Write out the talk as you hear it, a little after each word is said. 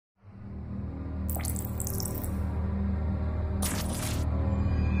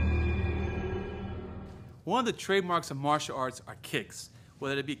One of the trademarks of martial arts are kicks,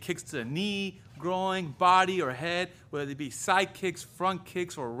 whether it be kicks to the knee, groin, body, or head, whether it be side kicks, front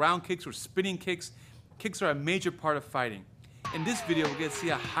kicks, or round kicks, or spinning kicks. Kicks are a major part of fighting. In this video, we're going to see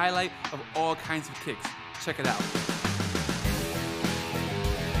a highlight of all kinds of kicks. Check it out.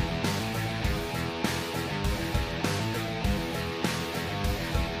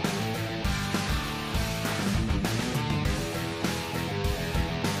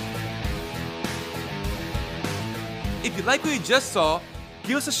 If you like what you just saw,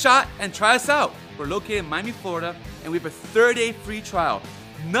 give us a shot and try us out. We're located in Miami, Florida, and we have a 30-day free trial.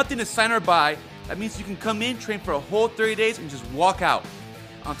 Nothing to sign or buy. That means you can come in, train for a whole 30 days, and just walk out.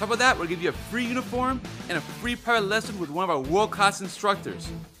 On top of that, we'll give you a free uniform and a free private lesson with one of our world-class instructors.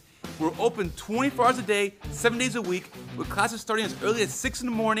 We're open 24 hours a day, 7 days a week, with classes starting as early as 6 in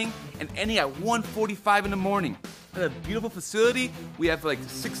the morning and ending at 1:45 in the morning. We have a beautiful facility. We have like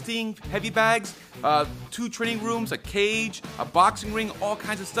 16 heavy bags, 2 training rooms, a cage, a boxing ring, all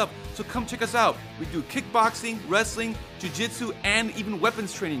kinds of stuff. So come check us out. We do kickboxing, wrestling, jiu-jitsu, and even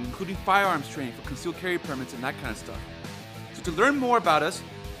weapons training, including firearms training for concealed carry permits and that kind of stuff. So to learn more about us,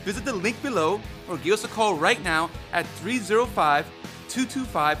 visit the link below or give us a call right now at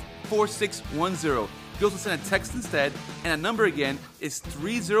 305-225-4610. You can also send a text instead, and that number again is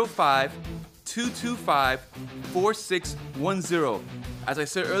 305-225-4610. As I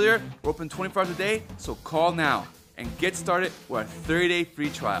said earlier, we're open 24 hours a day, so call now and get started with our 30-day free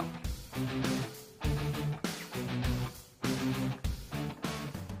trial.